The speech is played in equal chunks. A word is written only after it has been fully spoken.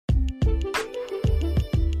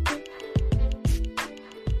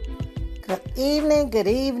Good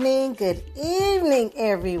evening,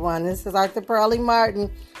 everyone. This is Arthur Pearlie Martin.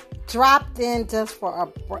 Dropped in just for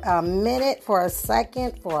a minute, for a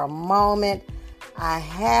second, for a moment. I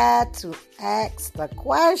had to ask the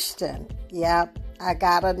question. Yep, I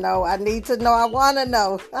gotta know. I need to know. I want to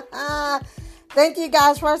know. Thank you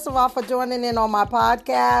guys, first of all, for joining in on my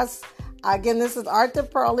podcast. Again, this is Arthur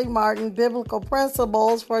Pearlie Martin, Biblical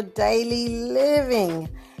Principles for Daily Living.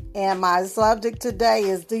 And my subject today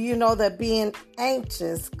is, do you know that being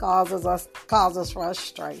anxious causes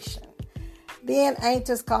frustration? Being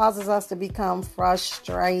anxious causes us to become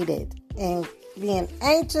frustrated. And being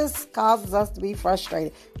anxious causes us to be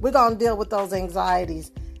frustrated. We're going to deal with those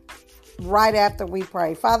anxieties right after we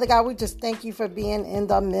pray. Father God, we just thank you for being in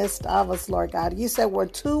the midst of us, Lord God. You said where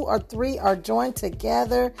 2 or 3 are joined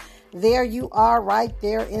together, there you are right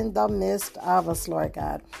there in the midst of us, Lord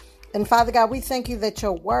God. And Father God, we thank you that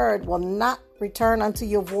your word will not return unto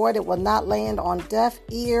you void. It will not land on deaf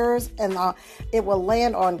ears, and it will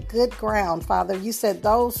land on good ground. Father, you said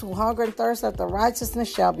those who hunger and thirst after righteousness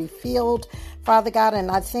shall be filled, Father God. And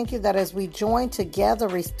I thank you that as we join together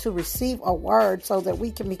to receive a word so that we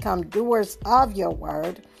can become doers of your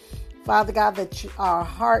word, Father God, that our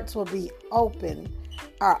hearts will be open,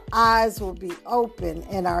 our eyes will be open,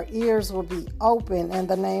 and our ears will be open in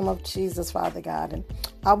the name of Jesus, Father God.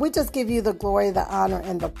 And we just give you the glory, the honor,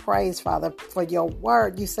 and the praise, Father, for your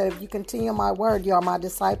word. You said, if you continue my word, you are my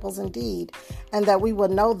disciples indeed, and that we will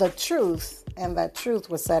know the truth, and that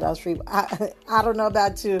truth will set us free. I don't know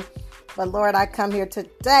about you, but Lord, I come here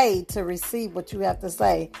today to receive what you have to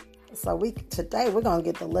say. So today we're going to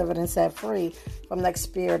get delivered and set free from that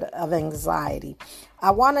spirit of anxiety.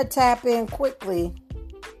 I want to tap in quickly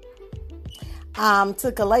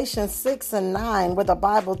to Galatians 6 and 9, where the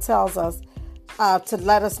Bible tells us to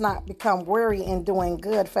let us not become weary in doing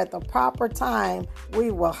good, for at the proper time we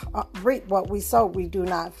will reap what we sow. We do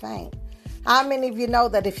not faint. How many of you know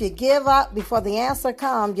that if you give up before the answer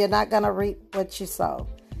comes, you're not going to reap what you sow?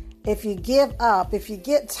 If you give up, if you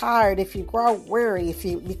get tired, if you grow weary, if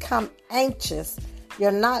you become anxious,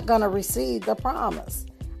 you're not going to receive the promise.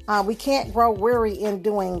 We can't grow weary in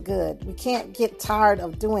doing good. We can't get tired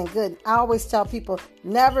of doing good. I always tell people,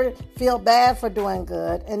 never feel bad for doing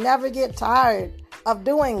good and never get tired of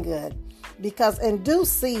doing good, because in due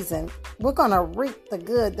season, we're going to reap the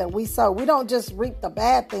good that we sow. We don't just reap the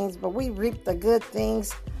bad things, but we reap the good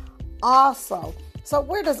things also. So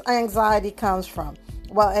where does anxiety come from?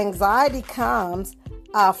 Well, anxiety comes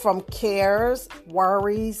from cares,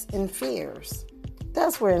 worries, and fears.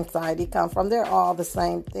 That's where anxiety comes from. They're all the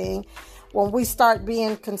same thing. When we start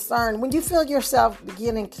being concerned, when you feel yourself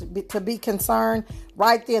beginning to be concerned,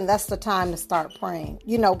 right then, that's the time to start praying.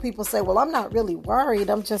 You know, people say, well, I'm not really worried.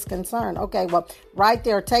 I'm just concerned. Okay, well, right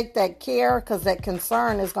there, take that care, because that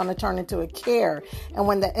concern is going to turn into a care.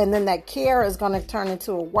 And then that care is going to turn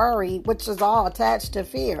into a worry, which is all attached to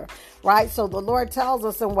fear, right? So the Lord tells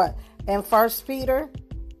us in 1 Peter,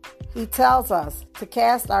 he tells us to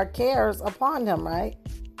cast our cares upon him, right?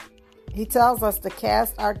 He tells us to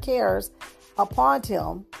cast our cares upon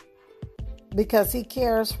him because he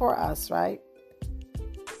cares for us, right?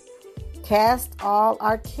 Cast all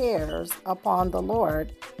our cares upon the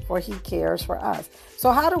Lord, for he cares for us.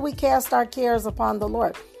 So how do we cast our cares upon the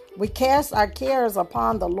Lord? We cast our cares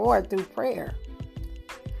upon the Lord through prayer.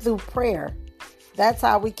 Through prayer. That's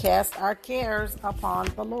how we cast our cares upon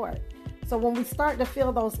the Lord. So when we start to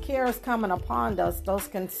feel those cares coming upon us, those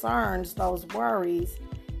concerns, those worries,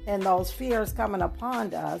 and those fears coming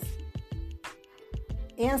upon us,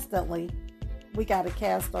 instantly, we got to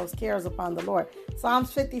cast those cares upon the Lord.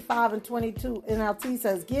 Psalms 55 and 22 NLT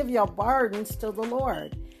says, give your burdens to the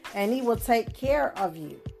Lord, and he will take care of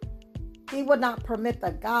you. He will not permit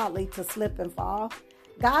the godly to slip and fall.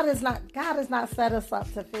 God has not set us up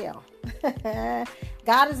to fail.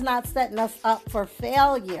 God is not setting us up for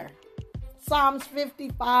failure. Psalms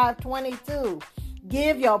 55:22.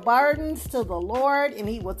 Give your burdens to the Lord, and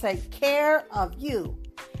he will take care of you.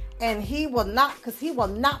 And he will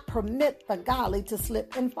not permit the godly to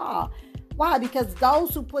slip and fall. Why? Because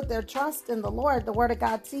those who put their trust in the Lord, the word of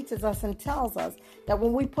God teaches us and tells us that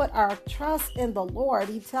when we put our trust in the Lord,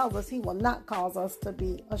 he tells us he will not cause us to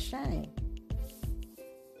be ashamed.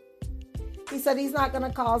 He said he's not going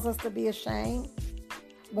to cause us to be ashamed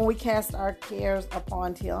when we cast our cares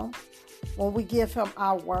upon him. When we give him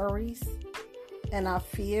our worries and our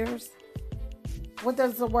fears. What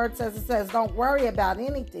does the word say? It says, don't worry about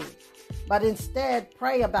anything, but instead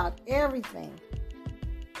pray about everything.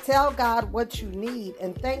 Tell God what you need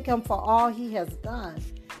and thank him for all he has done.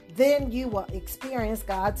 then you will experience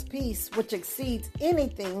God's peace, which exceeds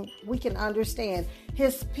anything we can understand.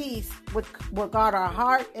 His peace will guard our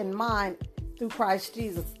heart and mind through Christ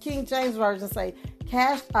Jesus. King James Version say,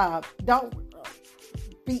 don't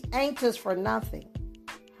be anxious for nothing.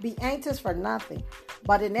 Be anxious for nothing,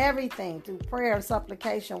 but in everything, through prayer and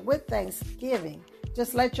supplication with thanksgiving,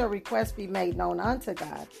 just let your requests be made known unto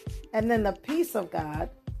God. And then the peace of God,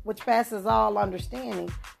 which passes all understanding,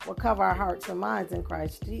 will cover our hearts and minds in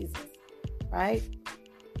Christ Jesus. Right?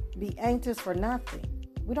 Be anxious for nothing.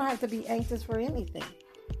 We don't have to be anxious for anything.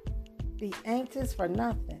 Be anxious for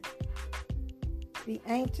nothing. Be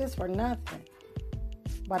anxious for nothing,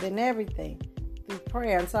 but in everything, through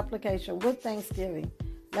prayer and supplication with thanksgiving,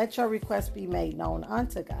 let your requests be made known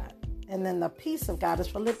unto God. And then the peace of God is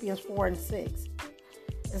Philippians 4:6.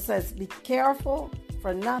 It says, be careful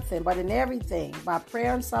for nothing, but in everything, by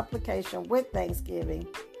prayer and supplication with thanksgiving,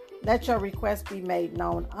 let your requests be made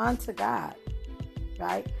known unto God.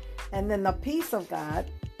 Right? And then the peace of God,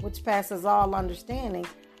 which passes all understanding,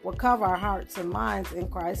 will cover our hearts and minds in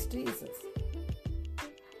Christ Jesus.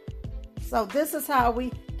 So this is how we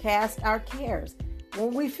cast our cares.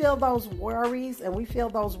 When we feel those worries and we feel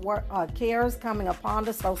those cares coming upon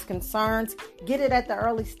us, those concerns, get it at the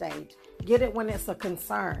early stage. Get it when it's a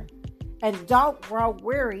concern. And don't grow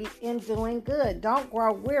weary in doing good. Don't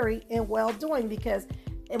grow weary in well-doing, because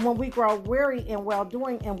when we grow weary in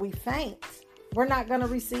well-doing and we faint, we're not going to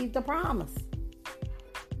receive the promise.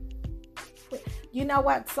 You know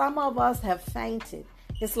what? Some of us have fainted.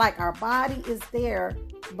 It's like our body is there,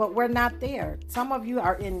 but we're not there. Some of you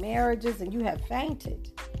are in marriages and you have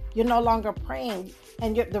fainted. You're no longer praying.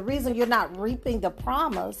 And the reason you're not reaping the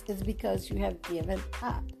promise is because you have given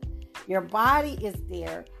up. Your body is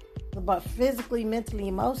there, but physically, mentally,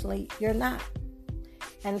 emotionally, you're not.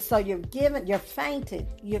 And so you're fainted.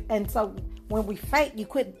 And so when we faint, you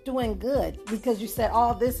quit doing good because you said,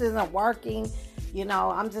 oh, this isn't working. You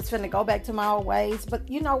know, I'm just going to go back to my old ways. But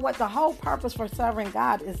you know what? The whole purpose for serving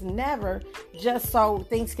God is never just so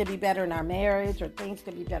things can be better in our marriage, or things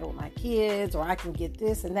can be better with my kids, or I can get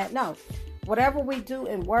this and that. No. Whatever we do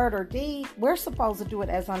in word or deed, we're supposed to do it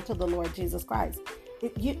as unto the Lord Jesus Christ.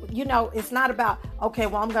 You know, it's not about, okay,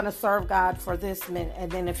 well, I'm going to serve God for this minute,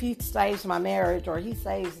 and then if he saves my marriage, or he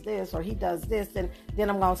saves this, or he does this, then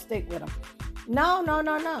I'm going to stick with him.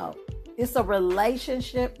 No. It's a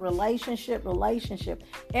relationship.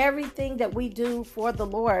 Everything that we do for the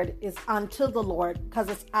Lord is unto the Lord, because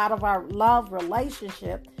it's out of our love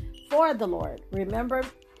relationship for the Lord. Remember,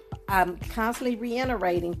 I'm constantly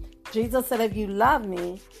reiterating, Jesus said, if you love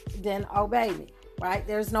me, then obey me. Right?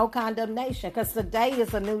 There's no condemnation, because today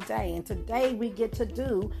is a new day, and today we get to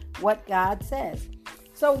do what God says.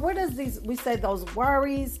 So where does we say those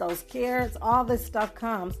worries, those cares, all this stuff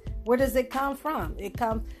comes? Where does it come from? It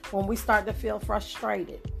comes when we start to feel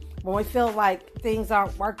frustrated, when we feel like things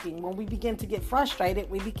aren't working, when we begin to get frustrated,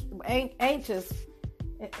 we become anxious,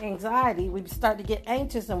 anxiety, we start to get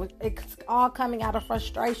anxious, and it's all coming out of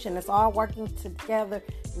frustration. It's all working together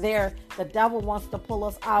there. The devil wants to pull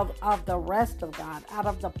us out of the rest of God, out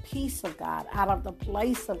of the peace of God, out of the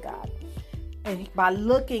place of God. And by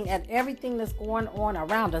looking at everything that's going on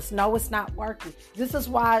around us, no, it's not working. This is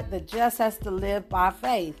why the just has to live by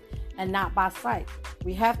faith and not by sight.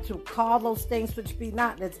 We have to call those things which be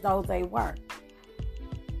not as though they were.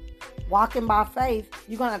 Walking by faith,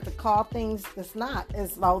 you're going to have to call things that's not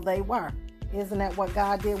as though they were. Isn't that what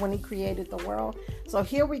God did when he created the world? So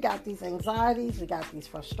here we got these anxieties, we got these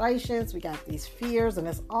frustrations, we got these fears, and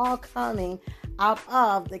it's all coming out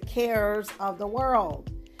of the cares of the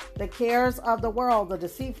world. The cares of the world, the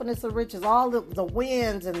deceitfulness of riches, all the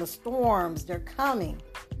winds and the storms, they're coming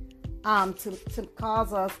to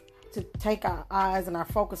cause us to take our eyes and our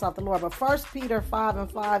focus off the Lord. But 1 Peter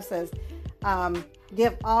 5:5 says,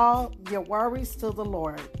 give all your worries to the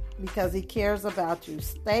Lord, because he cares about you.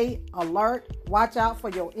 Stay alert. Watch out for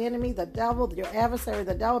your enemy, the devil, your adversary,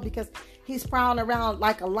 the devil, because he's prowling around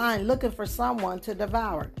like a lion looking for someone to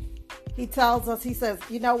devour. He tells us, he says,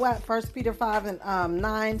 you know what? 1 Peter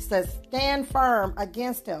 5:9 says, stand firm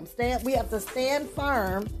against him. We have to stand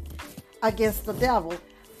firm against the devil.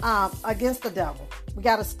 We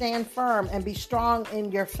got to stand firm and be strong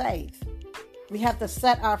in your faith. We have to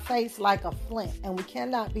set our face like a flint, and we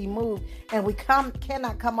cannot be moved, and we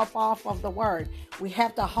cannot come up off of the word. We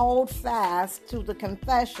have to hold fast to the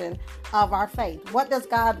confession of our faith. What does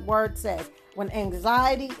God's word say? When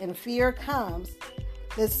anxiety and fear comes,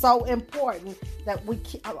 it's so important that we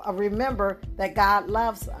remember that God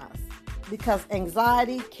loves us, because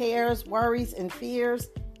anxiety, cares, worries, and fears,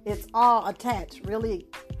 it's all attached really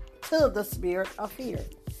to the spirit of fear.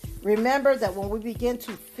 Remember that when we begin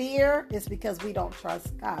to fear, it's because we don't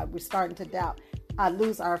trust God. We're starting to doubt,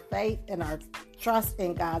 lose our faith and our trust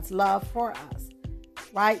in God's love for us,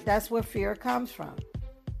 right? That's where fear comes from.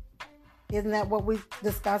 Isn't that what we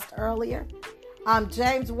discussed earlier?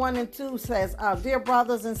 James 1 and 2 says, dear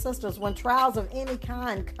brothers and sisters, when trials of any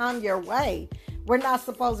kind come your way, we're not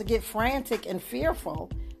supposed to get frantic and fearful,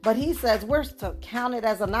 but he says we're to count it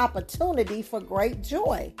as an opportunity for great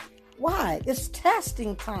joy. Why? It's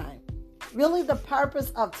testing time. Really, the purpose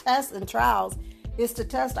of tests and trials is to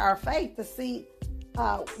test our faith to see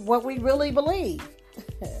what we really believe.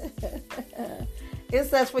 It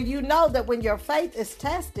says, for you know that when your faith is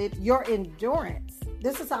tested, your endurance.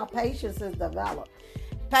 This is how patience is developed.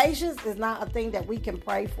 Patience is not a thing that we can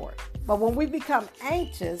pray for. But when we become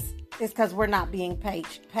anxious, it's because we're not being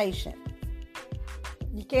patient.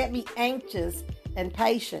 You can't be anxious and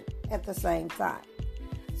patient at the same time.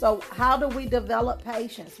 So how do we develop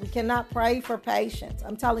patience? We cannot pray for patience.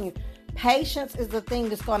 I'm telling you, patience is the thing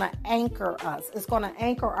that's going to anchor us. It's going to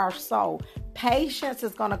anchor our soul. Patience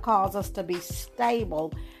is going to cause us to be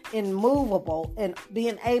stable, immovable, and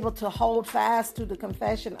being able to hold fast to the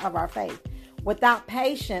confession of our faith. Without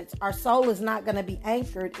patience, our soul is not going to be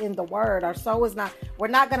anchored in the word. We're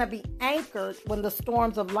not going to be anchored when the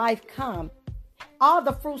storms of life come. All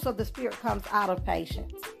the fruits of the Spirit comes out of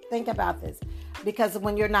patience. Think about this. Because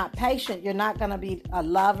when you're not patient, you're not going to be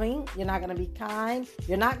loving. You're not going to be kind.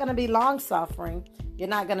 You're not going to be long-suffering. You're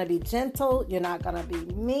not going to be gentle. You're not going to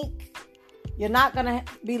be meek. You're not going to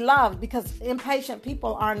be loved, because impatient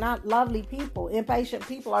people are not lovely people. Impatient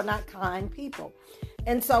people are not kind people.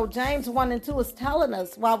 And so James 1 and 2 is telling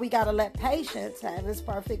us why we got to let patience have its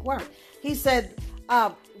perfect work. He said,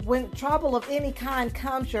 when trouble of any kind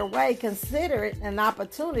comes your way, consider it an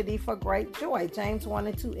opportunity for great joy. James 1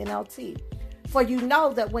 and 2 NLT. For you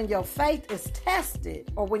know that when your faith is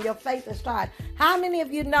tested, or when your faith is tried, how many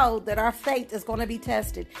of you know that our faith is going to be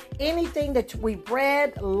tested? Anything that we've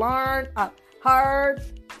read, learned, heard,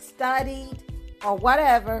 studied, or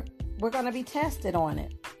whatever, we're going to be tested on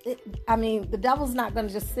it. The devil's not going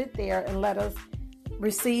to just sit there and let us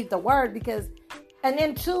receive the word, and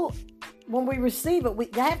then too, when we receive it, we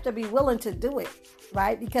have to be willing to do it,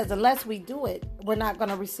 right? Because unless we do it, we're not going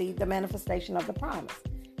to receive the manifestation of the promise.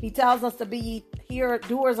 He tells us to be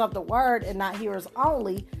doers of the word and not hearers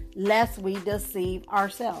only, lest we deceive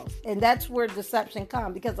ourselves. And that's where deception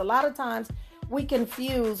comes, because a lot of times we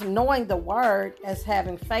confuse knowing the word as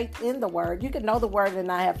having faith in the word. You can know the word and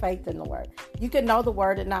not have faith in the word. You can know the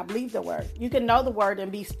word and not believe the word. You can know the word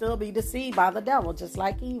and still be deceived by the devil, just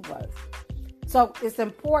like Eve was. So it's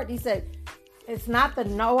important. He said, it's not the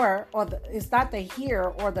knower it's not the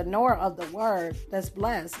hearer or the knower of the word that's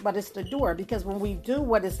blessed, but it's the doer. Because when we do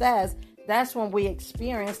what it says, that's when we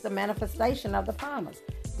experience the manifestation of the promise.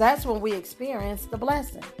 That's when we experience the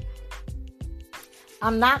blessing.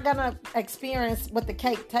 I'm not going to experience what the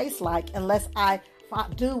cake tastes like unless I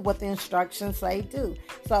do what the instructions say do.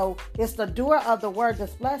 So it's the doer of the word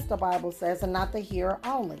that's blessed, the Bible says, and not the hearer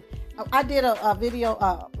only. I did a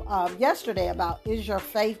video yesterday about, is your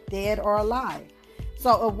faith dead or alive?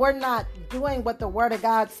 So if we're not doing what the word of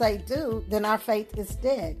God say do, then our faith is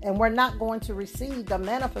dead, and we're not going to receive the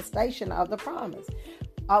manifestation of the promise.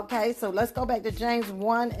 Okay, so let's go back to James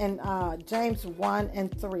 1 and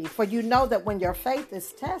 3. For you know that when your faith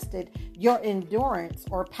is tested, your endurance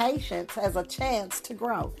or patience has a chance to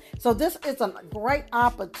grow. So this is a great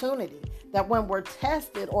opportunity that when we're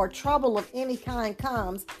tested or trouble of any kind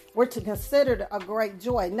comes, we're to consider it a great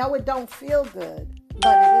joy. No, it don't feel good,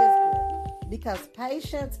 but it is good, because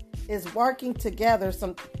patience is working together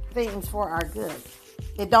some things for our good.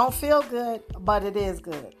 It don't feel good, but it is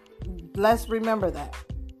good. Let's remember that.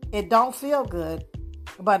 It don't feel good,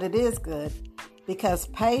 but it is good, because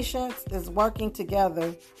patience is working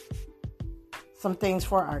together some things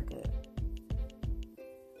for our good.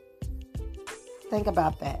 Think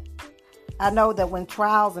about that. I know that when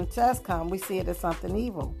trials and tests come, we see it as something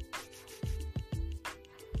evil.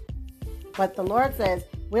 But the Lord says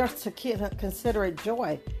we're to consider it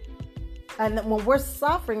joy. And when we're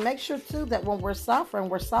suffering, make sure too that when we're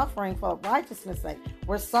suffering for righteousness' sake.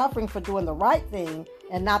 We're suffering for doing the right thing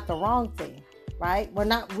and not the wrong thing, right?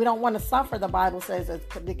 We don't want to suffer, the Bible says,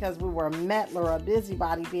 because we were a meddler or a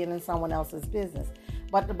busybody being in someone else's business.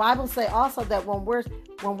 But the Bible says also that when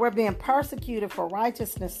we're being persecuted for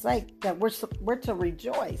righteousness' sake, that we're to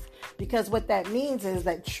rejoice, because what that means is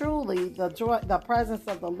that truly the joy, the presence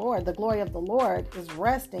of the Lord, the glory of the Lord is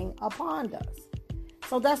resting upon us.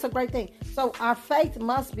 So that's a great thing. So our faith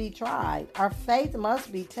must be tried. Our faith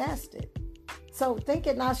must be tested. So think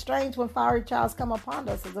it not strange when fiery trials come upon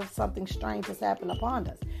us, as if something strange has happened upon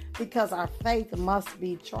us. because our faith must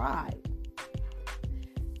be tried.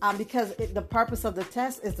 Because the purpose of the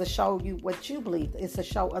test is to show you what you believe. It's to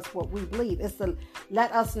show us what we believe. It's to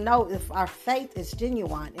let us know if our faith is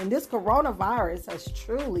genuine. And this coronavirus has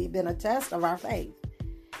truly been a test of our faith.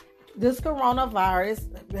 This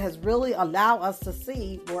coronavirus has really allowed us to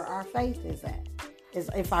see where our faith is at. Is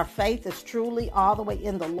if our faith is truly all the way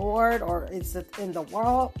in the Lord, or is it in the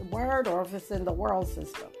word, or if it's in the world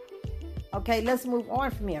system. Okay, let's move on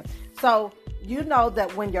from here. So you know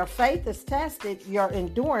that when your faith is tested, your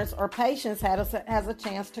endurance or patience has a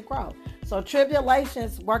chance to grow. So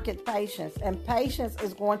tribulations work at patience, and patience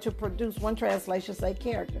is going to produce, one translation say,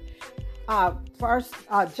 character.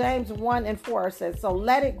 James 1:4 says, so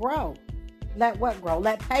let it grow. Let what grow?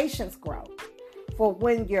 Let patience grow. For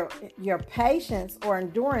when your patience or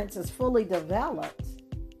endurance is fully developed,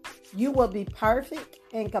 you will be perfect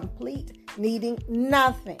and complete, needing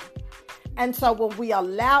nothing. And so when we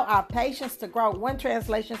allow our patience to grow, one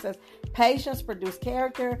translation says, patience produce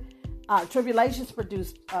character, tribulations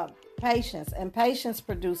produce patience, and patience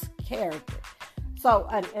produce character. So,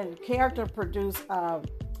 and character produce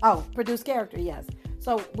character, yes.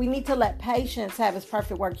 So we need to let patience have its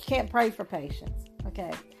perfect work. You can't pray for patience,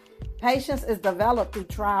 okay? Patience is developed through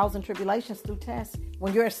trials and tribulations, through tests.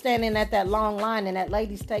 When you're standing at that long line and that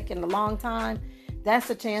lady's taking a long time, that's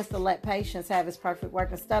a chance to let patience have its perfect work.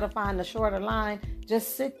 Instead of finding a shorter line,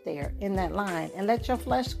 just sit there in that line and let your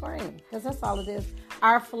flesh scream, because that's all it is.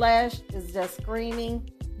 Our flesh is just screaming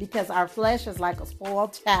because our flesh is like a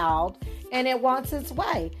spoiled child and it wants its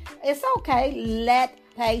way. It's okay. Let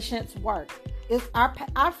patience work.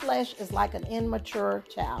 Our flesh is like an immature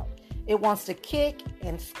child. It wants to kick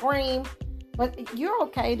and scream, but you're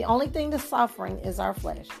okay. The only thing that's suffering is our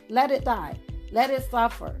flesh. Let it die. Let it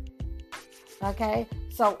suffer. Okay,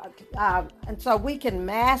 so and so we can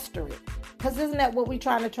master it, because isn't that what we're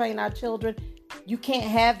trying to train our children? You can't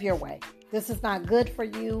have your way. This is not good for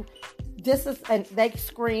you. And they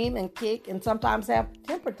scream and kick and sometimes have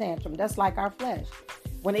temper tantrum. That's like our flesh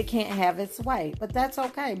when it can't have its way. But that's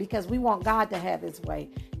okay, because we want God to have his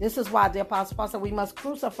way. This is why the Apostle Paul said we must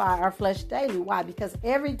crucify our flesh daily. Why? Because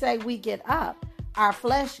every day we get up, our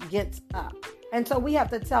flesh gets up. And so we have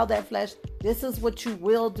to tell that flesh, this is what you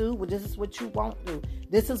will do. This is what you won't do.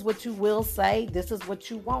 This is what you will say. This is what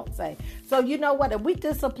you won't say. So you know what? If we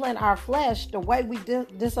discipline our flesh the way we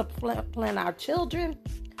discipline our children,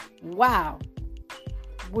 wow,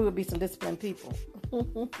 we would be some disciplined people.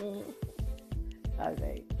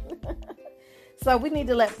 Okay. So we need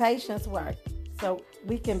to let patience work so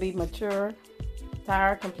we can be mature,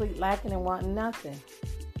 tired, complete, lacking, and wanting nothing.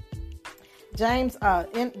 James,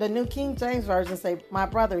 in the New King James Version, say, my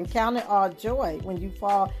brethren, count it all joy when you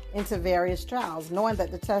fall into various trials, knowing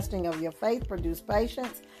that the testing of your faith produces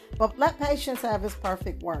patience. But let patience have its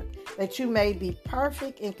perfect work, that you may be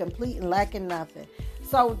perfect and complete and lacking nothing.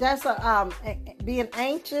 So that's being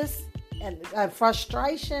anxious and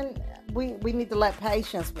frustration. We need to let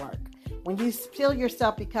patience work. When you feel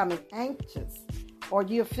yourself becoming anxious, or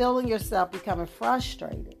you're feeling yourself becoming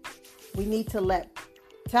frustrated, we need to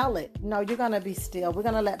tell it, no, you're going to be still. We're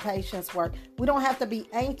going to let patience work. We don't have to be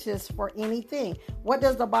anxious for anything. What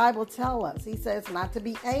does the Bible tell us? He says not to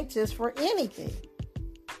be anxious for anything.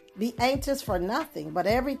 Be anxious for nothing, but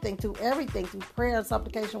through prayer and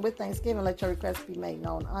supplication with thanksgiving, let your requests be made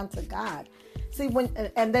known unto God. See,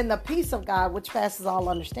 and then the peace of God, which passes all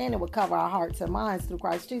understanding, will cover our hearts and minds through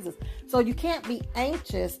Christ Jesus. So you can't be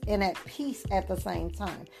anxious and at peace at the same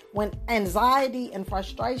time. When anxiety and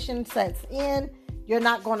frustration sets in, you're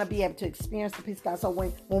not going to be able to experience the peace of God. So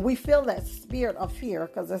when we feel that spirit of fear,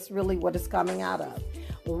 because that's really what it's coming out of,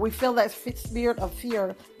 when we feel that spirit of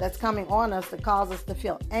fear that's coming on us that causes us to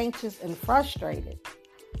feel anxious and frustrated,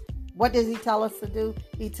 what does he tell us to do?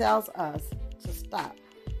 He tells us to stop.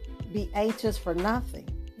 Be anxious for nothing.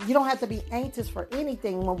 You don't have to be anxious for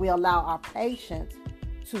anything when we allow our patience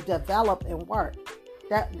to develop and work.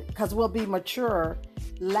 Because we'll be mature,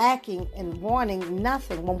 lacking and wanting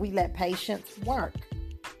nothing when we let patience work.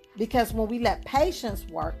 Because when we let patience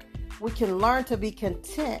work, we can learn to be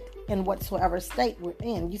content in whatsoever state we're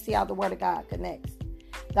in. You see how the Word of God connects.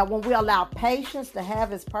 That when we allow patience to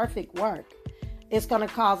have its perfect work, it's going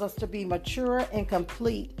to cause us to be mature and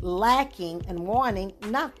complete, lacking and wanting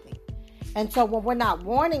nothing. And so when we're not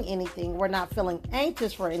wanting anything, we're not feeling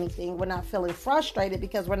anxious for anything, we're not feeling frustrated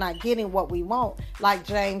because we're not getting what we want, like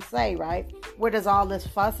James say, right? Where does all this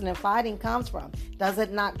fussing and fighting comes from? Does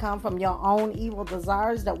it not come from your own evil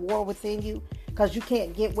desires that war within you because you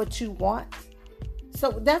can't get what you want?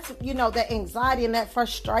 So that's, that anxiety and that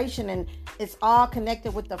frustration, and it's all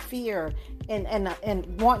connected with the fear and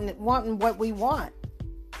wanting what we want.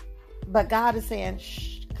 But God is saying,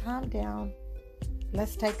 shh, calm down.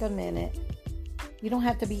 Let's take a minute. You don't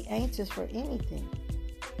have to be anxious for anything.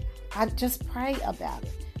 I just pray about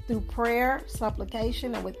it. Through prayer,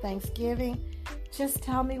 supplication, and with thanksgiving, just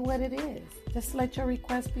tell me what it is. Just let your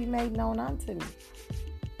request be made known unto me.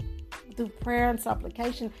 Through prayer and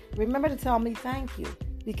supplication, remember to tell me thank you,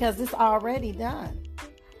 because it's already done.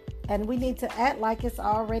 And we need to act like it's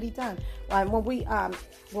already done. When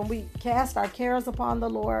we cast our cares upon the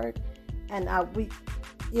Lord, and we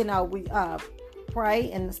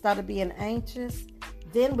pray, and instead of being anxious,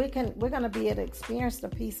 then we're going to be able to experience the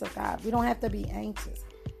peace of God. We don't have to be anxious,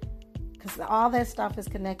 because all that stuff is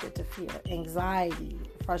connected to fear, anxiety,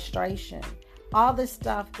 frustration. All this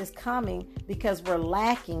stuff is coming because we're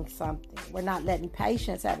lacking something. We're not letting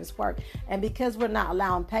patience have its work. And because we're not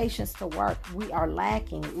allowing patience to work, we are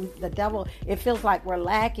lacking. The devil, it feels like we're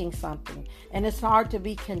lacking something. And it's hard to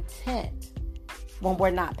be content when we're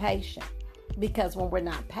not patient. Because when we're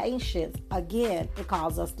not patient, again, it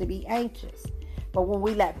causes us to be anxious. But when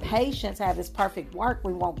we let patience have its perfect work,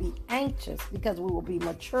 we won't be anxious, because we will be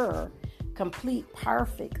mature, complete,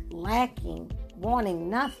 perfect, lacking, wanting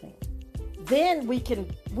nothing. Then we can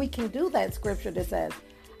do that scripture that says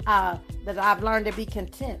that I've learned to be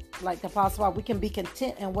content. Like the Apostle Paul, we can be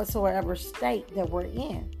content in whatsoever state that we're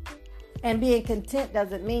in. And being content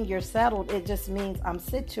doesn't mean you're settled. It just means I'm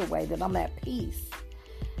situated. I'm at peace.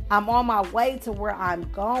 I'm on my way to where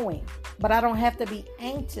I'm going. But I don't have to be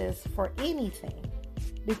anxious for anything,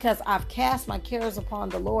 because I've cast my cares upon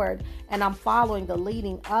the Lord, and I'm following the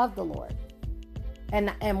leading of the Lord. And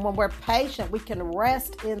when we're patient, we can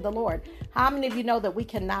rest in the Lord. How many of you know that we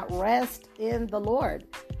cannot rest in the Lord?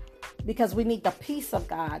 Because we need the peace of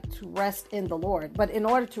God to rest in the Lord. But in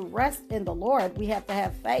order to rest in the Lord, we have to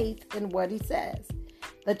have faith in what he says.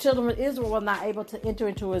 The children of Israel were not able to enter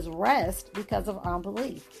into his rest because of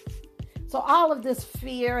unbelief. So all of this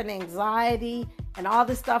fear and anxiety and all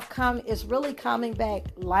this stuff is really coming back,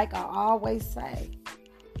 like I always say,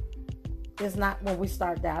 is not when we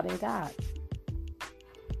start doubting God.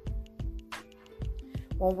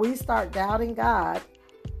 When we start doubting God,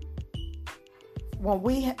 when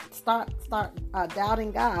we start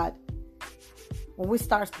doubting God, when we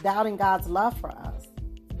start doubting God's love for us,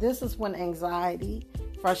 this is when anxiety,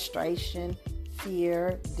 frustration,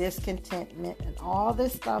 fear, discontentment, and all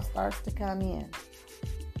this stuff starts to come in.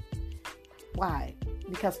 Why?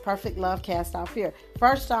 Because perfect love casts out fear.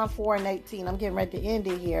 1 John 4:18, I'm getting ready to end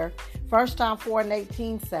it here. 1 John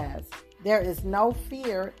 4:18 says, there is no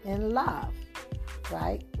fear in love.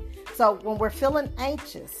 Right? So when we're feeling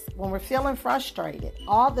anxious, when we're feeling frustrated,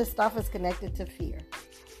 all this stuff is connected to fear.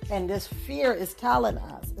 And this fear is telling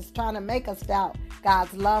us, it's trying to make us doubt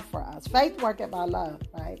God's love for us. Faith worketh by love,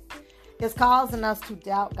 right? It's causing us to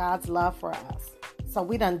doubt God's love for us. So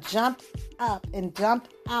we done jumped up and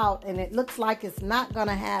jumped out, and it looks like it's not going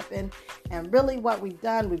to happen. And really what we've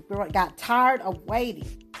done, we got tired of waiting.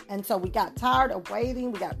 And so we got tired of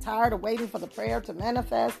waiting. We got tired of waiting for the prayer to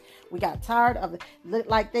manifest. We got tired of it. Look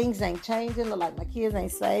like things ain't changing. Look like my kids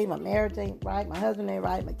ain't saved. My marriage ain't right. My husband ain't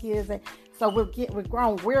right. My kids ain't. So we're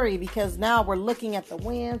grown weary, because now we're looking at the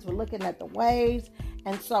winds. We're looking at the waves.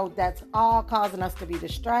 And so that's all causing us to be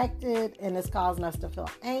distracted. And it's causing us to feel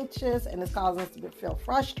anxious. And it's causing us to feel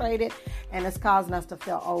frustrated. And it's causing us to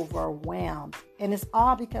feel overwhelmed. And it's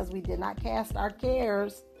all because we did not cast our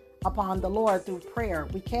cares upon the Lord through prayer.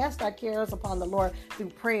 We cast our cares upon the Lord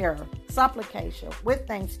through prayer, supplication, with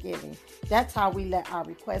thanksgiving. That's how we let our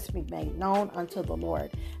requests be made known unto the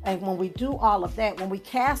Lord. And when we do all of that, when we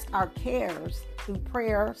cast our cares through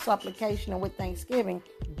prayer, supplication, and with thanksgiving,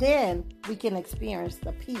 then we can experience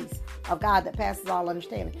the peace of God that passes all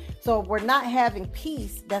understanding. So if we're not having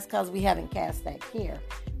peace, that's because we haven't cast that care.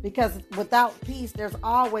 Because without peace, there's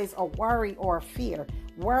always a worry or a fear.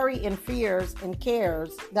 Worry and fears and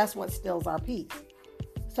cares, that's what steals our peace.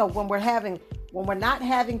 So when we're not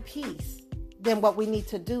having peace, then what we need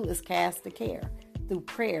to do is cast the care through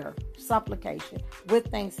prayer, supplication, with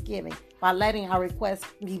thanksgiving, by letting our requests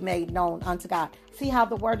be made known unto God. See how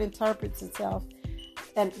the word interprets itself?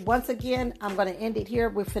 And once again, I'm going to end it here.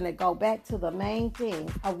 We're going to go back to the main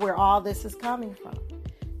thing of where all this is coming from.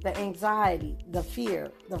 The anxiety, the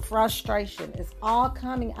fear, the frustration is all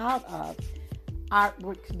coming out of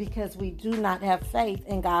because we do not have faith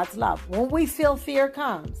in God's love. When we feel fear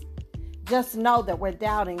comes, just know that we're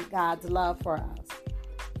doubting God's love for us.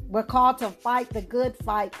 We're called to fight the good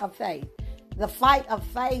fight of faith. The fight of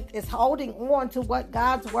faith is holding on to what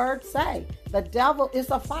God's word say. The devil is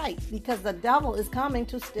a fight, because the devil is coming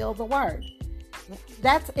to steal the word.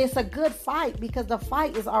 It's a good fight, because the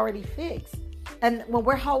fight is already fixed. And when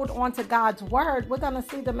we're holding on to God's word, we're going to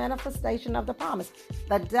see the manifestation of the promise.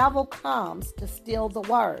 The devil comes to steal the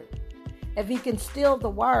word. If he can steal the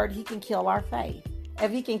word, he can kill our faith.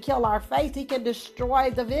 If he can kill our faith, he can destroy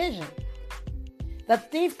the vision. The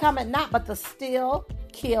thief cometh not but to steal,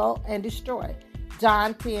 kill, and destroy.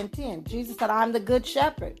 John 10:10. Jesus said, I'm the good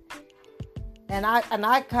shepherd. And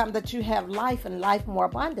I come that you have life and life more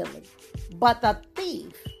abundantly. But the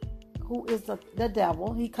thief, who is the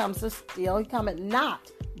devil, he comes to steal. He cometh not,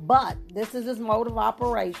 but this is his mode of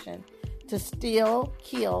operation, to steal,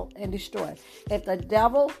 kill, and destroy. If the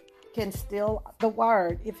devil can steal the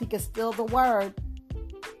word, if he can steal the word,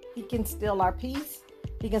 he can steal our peace.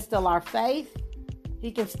 He can steal our faith.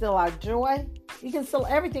 He can steal our joy. He can steal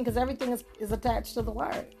everything, because everything is attached to the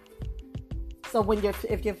word. So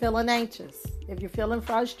if you're feeling anxious, if you're feeling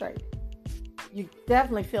frustrated, you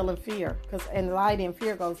definitely feeling fear, because anxiety and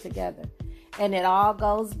fear goes together. And it all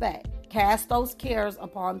goes back. Cast those cares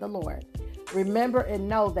upon the Lord. Remember and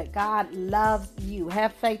know that God loves you.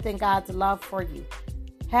 Have faith in God's love for you.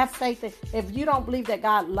 Have faith if you don't believe that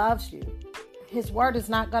God loves you, his word is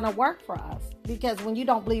not going to work for us. Because when you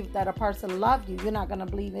don't believe that a person loves you, you're not going to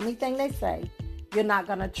believe anything they say. You're not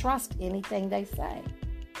going to trust anything they say.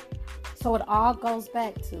 So it all goes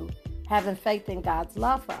back to having faith in God's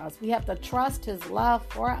love for us. We have to trust his love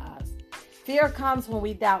for us. Fear comes when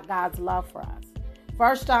we doubt God's love for us.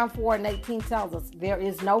 1 John 4:18 tells us there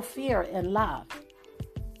is no fear in love.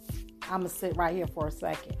 I'm going to sit right here for a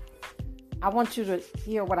second. I want you to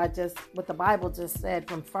hear what the Bible just said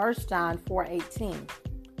from 1 John 4:18.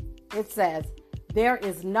 It says, there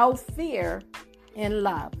is no fear in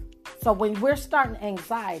love. So when we're starting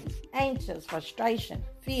anxiety, anxious, frustration,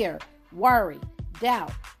 fear, worry,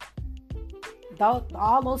 doubt,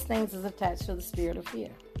 all those things is attached to the spirit of fear.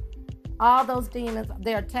 All those demons,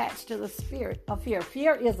 they're attached to the spirit of fear.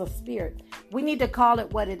 Fear is a spirit. We need to call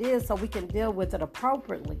it what it is so we can deal with it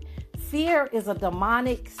appropriately. Fear is a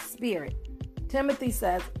demonic spirit. Timothy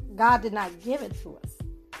says God did not give it to us.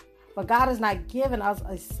 But God has not given us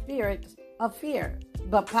a spirit of fear,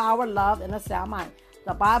 but power, love, and a sound mind.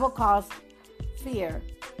 The Bible calls fear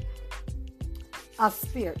a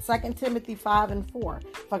spirit. 2 Timothy 5:4.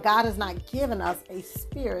 For God has not given us a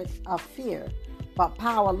spirit of fear, but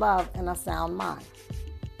power, love, and a sound mind.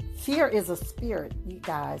 Fear is a spirit, you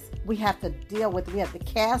guys. We have to deal with it. We have to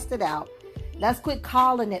cast it out. Let's quit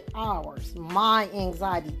calling it ours, my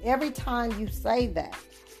anxiety. Every time you say that,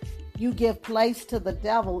 you give place to the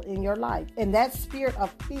devil in your life. And that spirit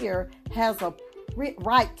of fear has a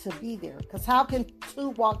right to be there. Because how can two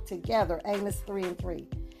walk together, Amos 3:3,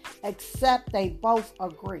 except they both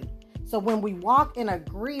agree? So when we walk in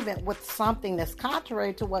agreement with something that's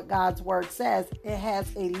contrary to what God's word says, it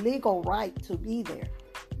has a legal right to be there.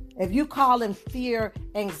 If you call in fear,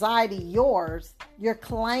 anxiety yours, you're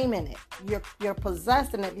claiming it. You're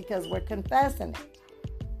possessing it because we're confessing it.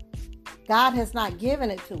 God has not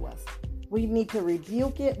given it to us. We need to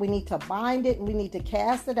rebuke it. We need to bind it. And we need to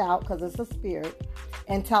cast it out because it's a spirit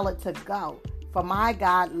and tell it to go. For my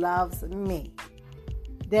God loves me.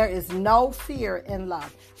 There is no fear in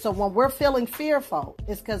love. So when we're feeling fearful,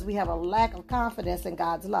 it's because we have a lack of confidence in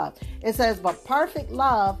God's love. It says, but perfect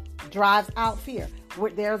love drives out fear.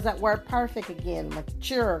 There's that word perfect again,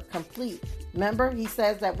 mature, complete. Remember, he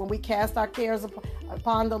says that when we cast our cares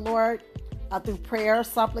upon the Lord through prayer,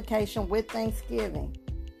 supplication, with thanksgiving.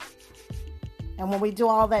 And when we do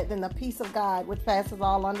all that, then the peace of God, which passes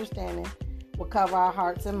all understanding, will cover our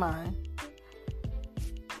hearts and mind.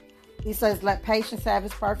 He says, let patience have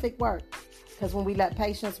its perfect work. Because when we let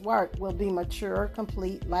patience work, we'll be mature,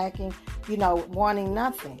 complete, lacking, wanting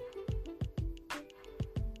nothing.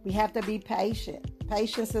 We have to be patient.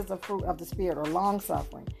 Patience is a fruit of the Spirit, or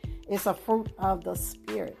long-suffering. It's a fruit of the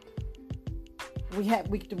Spirit.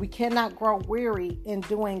 We cannot grow weary in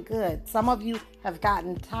doing good. Some of you have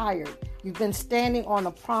gotten tired. You've been standing on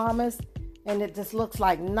a promise, and it just looks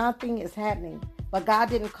like nothing is happening. But God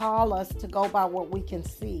didn't call us to go by what we can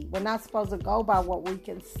see. We're not supposed to go by what we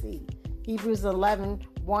can see. Hebrews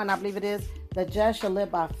 11:1, I believe it is, the just shall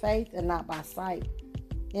live by faith and not by sight.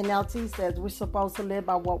 NLT says we're supposed to live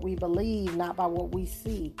by what we believe, not by what we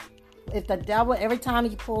see. If the devil, every time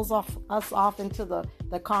he pulls us off into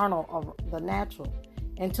the carnal or the natural,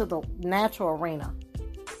 into the natural arena,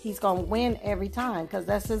 he's going to win every time because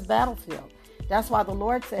that's his battlefield. That's why the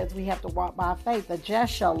Lord says we have to walk by faith. The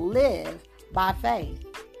just shall live by faith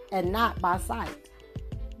and not by sight.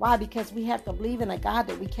 Why? Because we have to believe in a God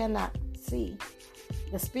that we cannot see.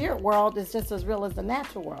 The spirit world is just as real as the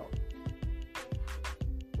natural world.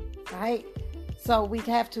 Right? So we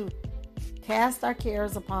have to cast our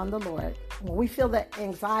cares upon the Lord. When we feel that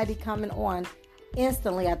anxiety coming on,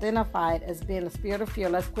 instantly identify it as being a spirit of fear.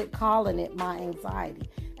 Let's quit calling it my anxiety.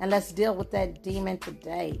 And let's deal with that demon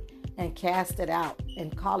today and cast it out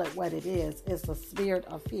and call it what it is. It's a spirit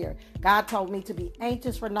of fear. God told me to be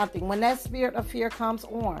anxious for nothing. When that spirit of fear comes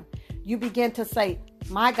on, you begin to say,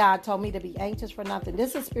 my God told me to be anxious for nothing.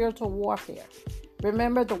 This is spiritual warfare.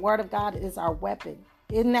 Remember, the word of God is our weapon.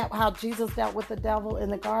 Isn't that how Jesus dealt with the devil in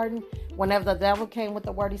the garden? Whenever the devil came with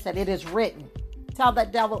the word, he said, it is written. Tell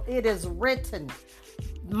that devil, it is written.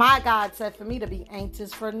 My God said for me to be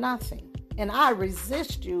anxious for nothing. And I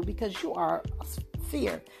resist you because you are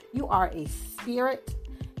fear. You are a spirit,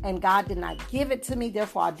 and God did not give it to me.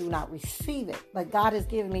 Therefore, I do not receive it. But God has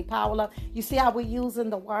given me power, love. You see how we're using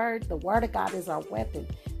the word? The word of God is our weapon.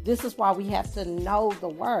 This is why we have to know the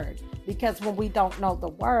word. Because when we don't know the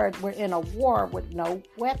word, we're in a war with no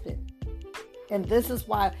weapon. And this is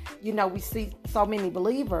why, we see so many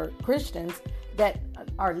Christians that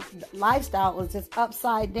our lifestyle is just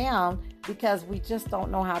upside down because we just don't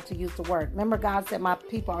know how to use the word. Remember, God said, my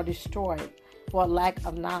people are destroyed for lack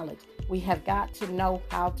of knowledge. We have got to know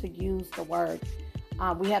how to use the word.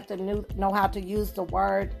 We have to know how to use the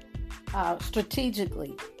word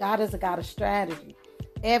strategically. God is a God of strategy.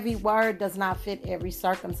 Every word does not fit every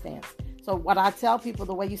circumstance. So what I tell people,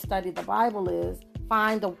 the way you study the Bible is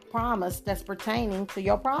find the promise that's pertaining to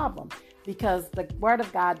your problem, because the word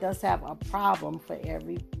of God does have a promise for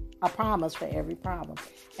every problem,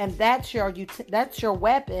 and that's your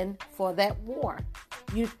weapon for that war.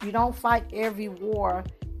 You don't fight every war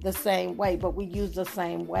the same way, but we use the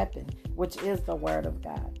same weapon, which is the word of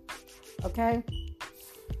God. Okay,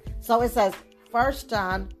 so it says 1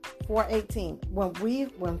 John 4:18.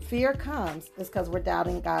 When fear comes, it's because we're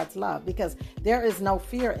doubting God's love, because there is no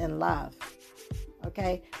fear in love.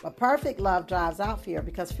 Okay, but perfect love drives out fear,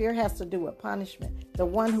 because fear has to do with punishment. The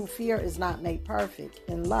one who fears is not made perfect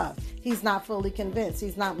in love. He's not fully convinced.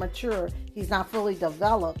 He's not mature. He's not fully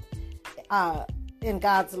developed in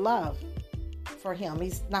God's love for him.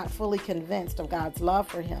 He's not fully convinced of God's love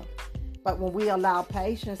for him. But when we allow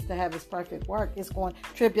patience to have its perfect work,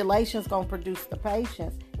 tribulation is going to produce the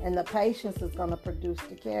patience, and the patience is going to produce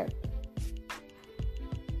the character,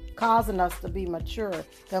 causing us to be mature,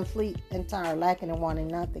 complete, entire, lacking and wanting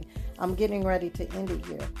nothing. I'm getting ready to end it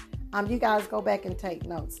here. You guys go back and take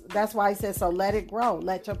notes. That's why he says, so let it grow.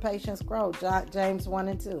 Let your patience grow. James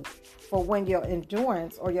 1:2. For when your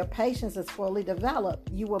endurance or your patience is fully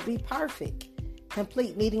developed, you will be perfect,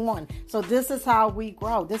 complete, needing one. So this is how we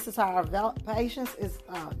grow. This is how our patience is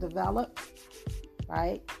developed,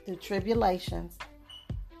 right? Through tribulations.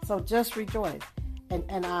 So just rejoice.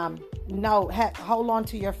 And hold on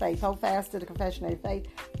to your faith. Hold fast to the confession of your faith.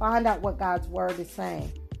 Find out what God's word is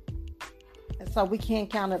saying. And so we can't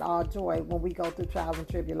count it all joy when we go through trials and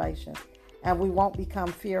tribulations. And we won't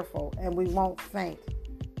become fearful, and we won't faint.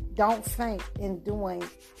 Don't faint in doing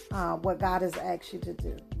what God has asked you to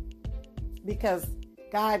do. Because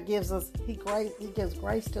God gives He gives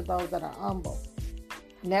grace to those that are humble.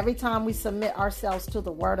 And every time we submit ourselves to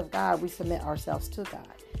the word of God, we submit ourselves to God.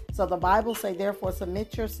 So the Bible says, therefore,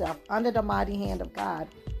 submit yourself under the mighty hand of God.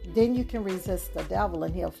 Then you can resist the devil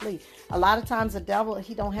and he'll flee. A lot of times the devil,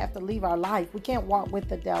 he don't have to leave our life. We can't walk with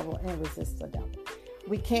the devil and resist the devil.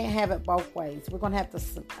 We can't have it both ways. We're going to have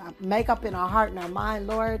to make up in our heart and our mind,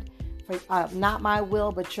 Lord, for not my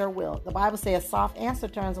will, but your will. The Bible says a soft answer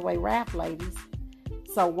turns away wrath, ladies.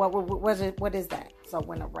 So what is that? So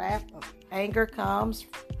when a wrath of anger comes,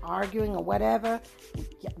 arguing or whatever,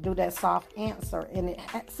 do that soft answer. And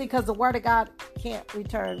because the word of God can't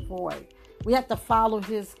return void. We have to follow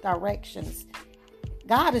his directions.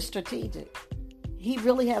 God is strategic. He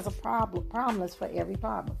really has a promise for every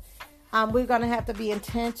problem. We're going to have to be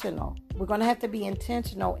intentional. We're going to have to be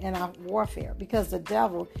intentional in our warfare, because the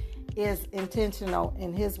devil is intentional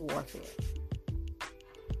in his warfare.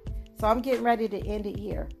 So I'm getting ready to end it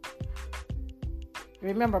here.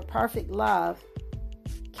 Remember, perfect love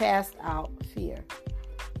casts out fear.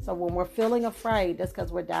 So when we're feeling afraid, that's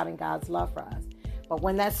because we're doubting God's love for us. But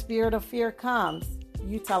when that spirit of fear comes,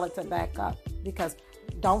 you tell it to back up, because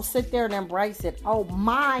don't sit there and embrace it. Oh,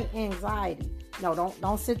 my anxiety. No,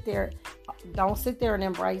 don't sit there. Don't sit there and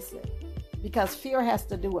embrace it, because fear has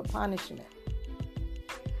to do with punishment.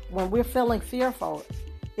 When we're feeling fearful,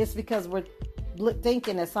 it's because we're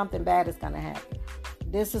thinking that something bad is going to happen.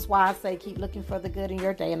 This is why I say keep looking for the good in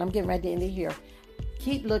your day. And I'm getting ready to end it here.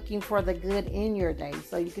 Keep looking for the good in your day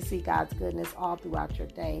so you can see God's goodness all throughout your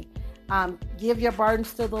day. Give your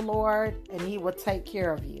burdens to the Lord, and he will take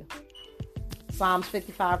care of you. Psalms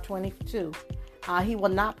 55:22. He will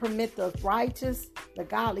not permit the righteous, the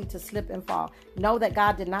godly, to slip and fall. Know that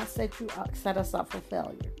God did not set us up for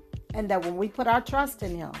failure. And that when we put our trust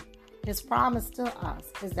in him, his promise to us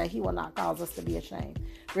is that he will not cause us to be ashamed.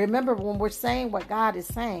 Remember, when we're saying what God is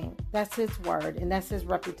saying, that's his word and that's his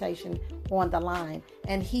reputation on the line.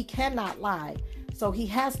 And he cannot lie. So he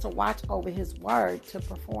has to watch over his word to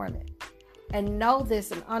perform it. And know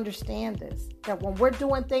this and understand this, that when we're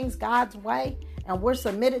doing things God's way and we're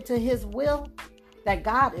submitted to his will, that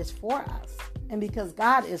God is for us. And because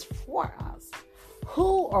God is for us,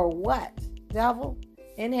 who or what devil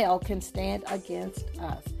in hell can stand against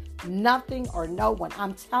us? Nothing or no one.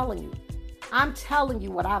 I'm telling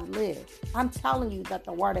you what I've lived. I'm telling you that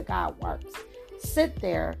the word of God works. Sit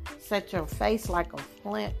there, set your face like a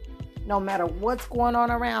flint, no matter what's going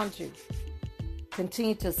on around you.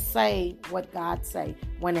 Continue to say what God say.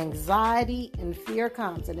 When anxiety and fear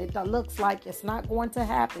comes and it looks like it's not going to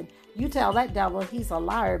happen, you tell that devil he's a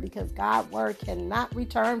liar, because God's word cannot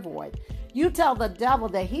return void. You tell the devil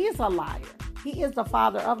that he is a liar. He is the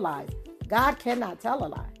father of lies. God cannot tell a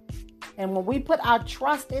lie. And when we put our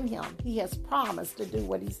trust in him, he has promised to do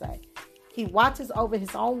what he say. He watches over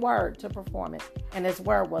his own word to perform it, and his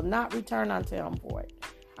word will not return unto him void.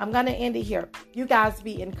 I'm going to end it here. You guys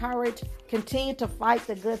be encouraged. Continue to fight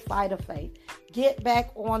the good fight of faith. Get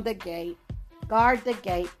back on the gate. Guard the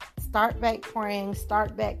gate. Start back praying.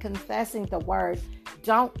 Start back confessing the word.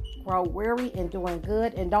 Don't grow weary in doing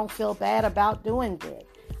good, and don't feel bad about doing good.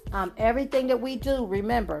 Everything that we do,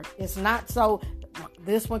 remember, it's not so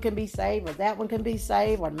this one can be saved or that one can be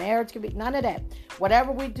saved or marriage can be, none of that.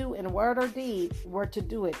 Whatever we do in word or deed, we're to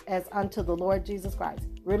do it as unto the Lord Jesus Christ.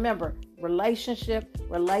 Remember, relationship.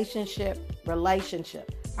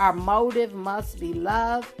 Our motive must be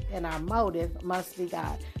love, and our motive must be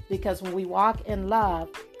God. Because when we walk in love,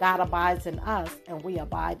 God abides in us and we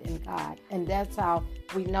abide in God. And that's how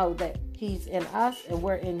we know that he's in us and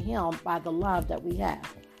we're in him, by the love that we have.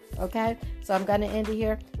 Okay, so I'm going to end it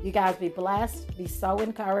here. You guys be blessed. Be so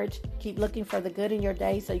encouraged. Keep looking for the good in your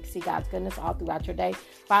day so you can see God's goodness all throughout your day.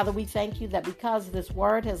 Father, we thank you that because this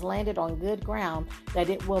word has landed on good ground, that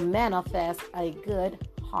it will manifest a good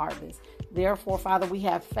harvest. Therefore, Father, we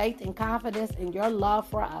have faith and confidence in your love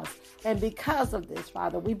for us. And because of this,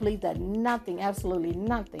 Father, we believe that nothing, absolutely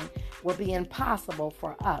nothing, will be impossible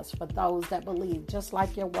for us, for those that believe, just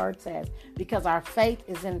like your word says, because our faith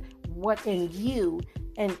is in you.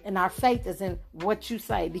 And our faith is in what you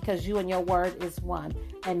say, because you and your word is one.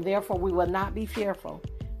 And therefore, we will not be fearful.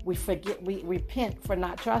 We repent for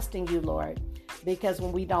not trusting you, Lord, because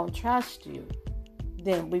when we don't trust you,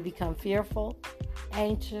 then we become fearful,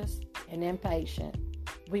 anxious, and impatient.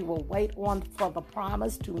 We will wait for the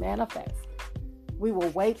promise to manifest. We will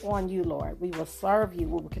wait on you, Lord. We will serve you.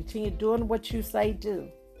 We will continue doing what you say do.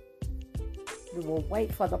 We will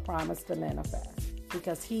wait for the promise to manifest,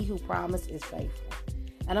 because he who promised is faithful.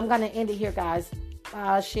 And I'm going to end it here, guys.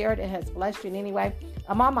 Share it. It has blessed you in any way.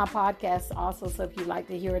 I'm on my podcast also, so if you'd like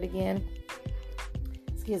to hear it again,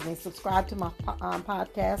 subscribe to my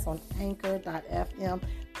podcast on anchor.fm.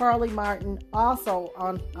 Pearlie Martin. Also,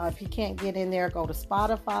 on if you can't get in there, go to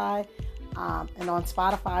Spotify. And on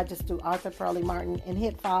Spotify, just do Arthur Pearlie Martin and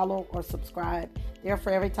hit follow or subscribe.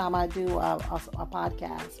 Therefore, every time I do a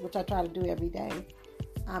podcast, which I try to do every day.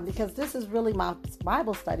 Because this is really my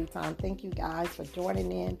Bible study time. Thank you guys for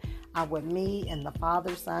joining in with me and the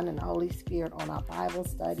Father, Son, and the Holy Spirit on our Bible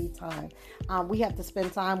study time. We have to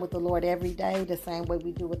spend time with the Lord every day, the same way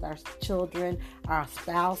we do with our children, our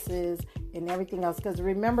spouses, and everything else. Because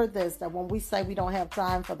remember this, that when we say we don't have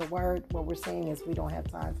time for the word, what we're saying is we don't have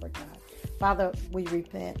time for God. Father, we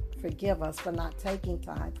repent. Forgive us for not taking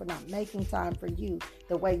time, for not making time for you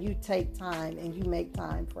the way you take time and you make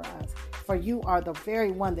time for us. For you are the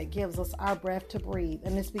very one that gives us our breath to breathe.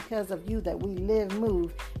 And it's because of you that we live,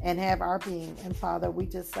 move, and have our being. And Father, we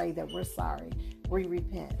just say that we're sorry. We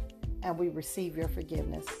repent and we receive your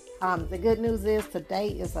forgiveness. The good news is today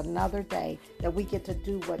is another day that we get to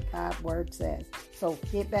do what God's word says. So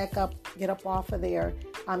get back up, get up off of there.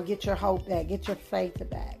 Get your hope back, get your faith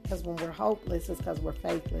back. Because when we're hopeless, it's because we're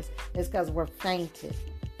faithless. It's because we're fainted.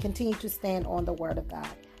 Continue to stand on the word of God.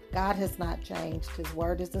 God has not changed. His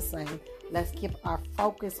word is the same. Let's keep our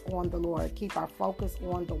focus on the Lord. Keep our focus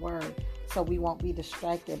on the word so we won't be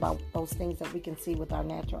distracted by those things that we can see with our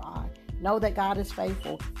natural eye. Know that God is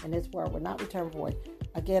faithful and his word will not return void.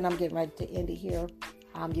 Again, I'm getting ready to end it here.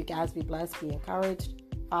 You guys be blessed, be encouraged.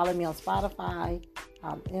 Follow me on Spotify,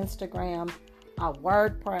 Instagram,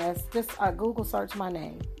 WordPress. Just Google search my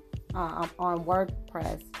name on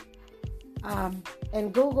WordPress.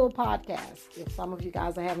 And Google Podcasts. If some of you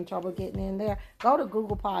guys are having trouble getting in there, go to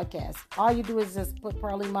Google Podcasts. All you do is just put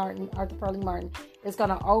Pearlie Martin, Arthur Pearlie Martin, It's going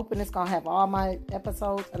to open. It's going to have all my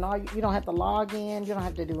episodes, and you don't have to log in. You don't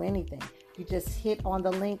have to do anything. You just hit on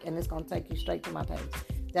the link, and it's going to take you straight to my page.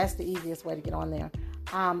 That's the easiest way to get on there.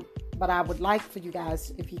 But I would like for you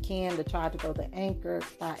guys, if you can, to try to go to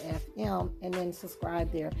Anchor.fm and then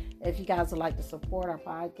subscribe there. If you guys would like to support our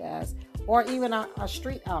podcast or even our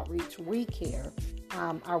street outreach, We Care.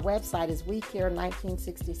 Our website is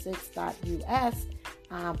WeCare1966.us.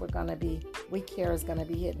 We Care is going to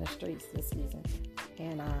be hitting the streets this season.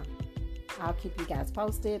 And I'll keep you guys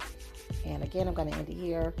posted. And again, I'm going to end it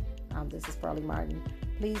here. This is Pearlie Martin.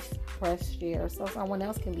 Please press share so someone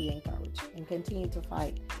else can be encouraged and continue to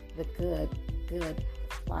fight the good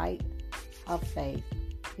fight of faith,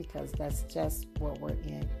 because that's just what we're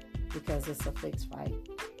in, because it's a fixed fight.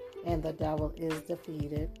 And the devil is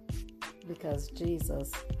defeated because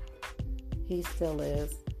Jesus, he still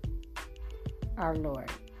is our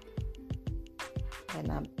Lord.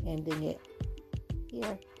 And I'm ending it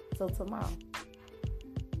here till tomorrow.